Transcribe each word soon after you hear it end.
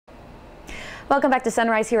Welcome back to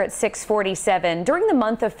Sunrise here at 6:47. During the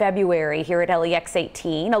month of February here at LEX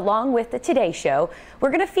 18, along with the Today Show, we're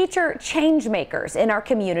going to feature changemakers in our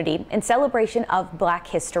community in celebration of Black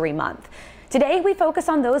History Month. Today we focus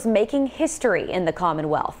on those making history in the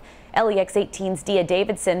Commonwealth. LEX 18's Dia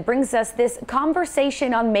Davidson brings us this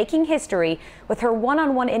conversation on making history with her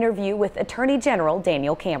one-on-one interview with Attorney General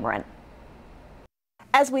Daniel Cameron.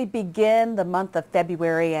 As we begin the month of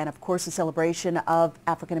February and, of course, the celebration of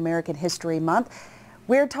African American History Month,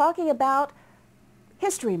 we're talking about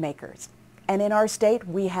history makers. And in our state,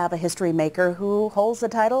 we have a history maker who holds the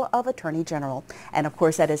title of Attorney General. And, of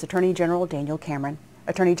course, that is Attorney General Daniel Cameron.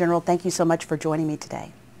 Attorney General, thank you so much for joining me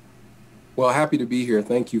today. Well, happy to be here.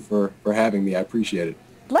 Thank you for having me. I appreciate it.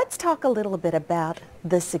 Let's talk a little bit about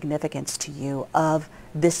the significance to you of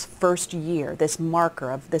this first year, this marker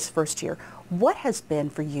of this first year. What has been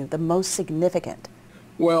for you the most significant?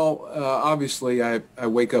 Well, obviously, I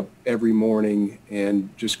wake up every morning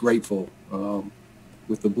and just grateful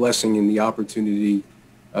with the blessing and the opportunity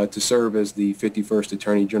to serve as the 51st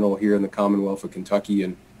Attorney General here in the Commonwealth of Kentucky,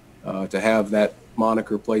 and to have that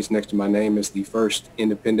moniker placed next to my name as the first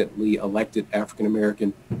independently elected African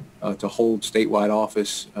American to hold statewide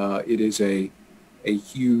office. It is a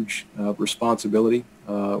huge responsibility,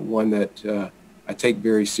 one that I take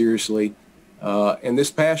very seriously. And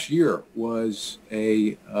this past year was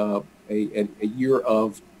a year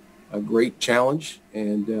of a great challenge,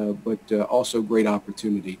 and but also great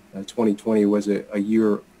opportunity. 2020 was a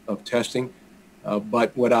year of testing,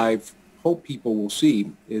 but what I've hoped people will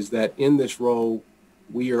see is that in this role,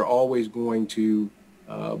 we are always going to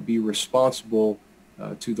be responsible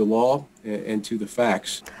to the law and to the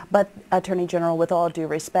facts. But Attorney General, with all due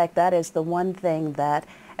respect, that is the one thing that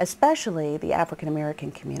especially the African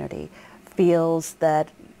American community feels that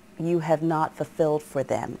you have not fulfilled for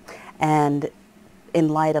them. And in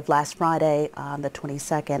light of last Friday, on the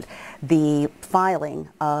 22nd, the filing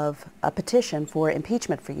of a petition for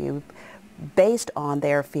impeachment for you based on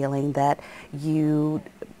their feeling that you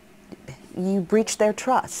breached their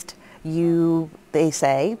trust. You, they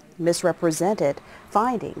say, misrepresented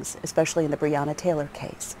findings, especially in the Breonna Taylor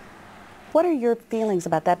case. What are your feelings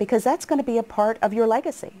about that? Because that's going to be a part of your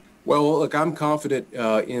legacy. Well, look, I'm confident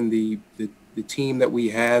in the team that we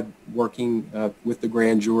had working with the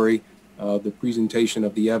grand jury, the presentation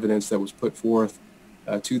of the evidence that was put forth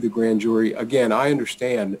to the grand jury. Again, I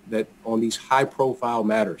understand that on these high-profile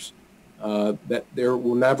matters, that there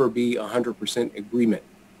will never be 100% agreement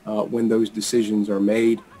when those decisions are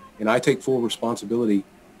made, and I take full responsibility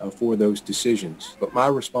for those decisions. But my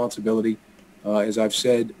responsibility, as I've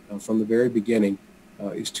said from the very beginning,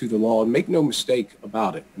 is to the law, and make no mistake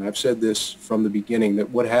about it. And I've said this from the beginning, that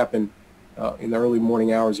what happened in the early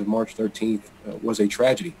morning hours of March 13th was a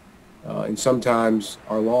tragedy. And sometimes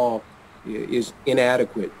our law is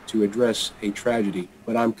inadequate to address a tragedy.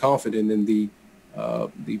 But I'm confident in the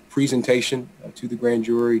presentation to the grand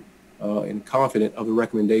jury and confident of the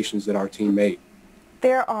recommendations that our team made.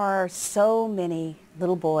 There are so many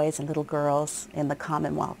little boys and little girls in the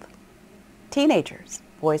Commonwealth, teenagers,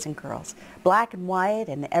 boys and girls, black and white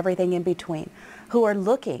and everything in between, who are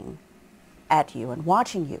looking at you and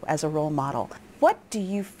watching you as a role model. What do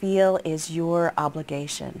you feel is your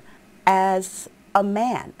obligation as a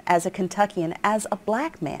man, as a Kentuckian, as a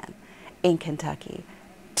black man in Kentucky,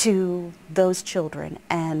 to those children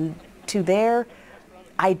and to their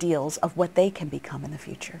ideals of what they can become in the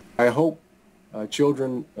future? I hope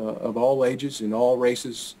children of all ages and all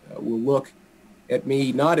races will look at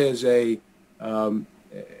me not as as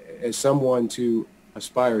someone to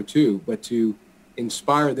aspire to, but to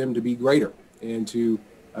inspire them to be greater and to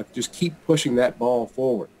just keep pushing that ball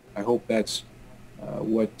forward. I hope that's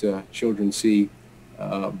what children see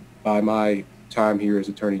by my time here as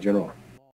Attorney General.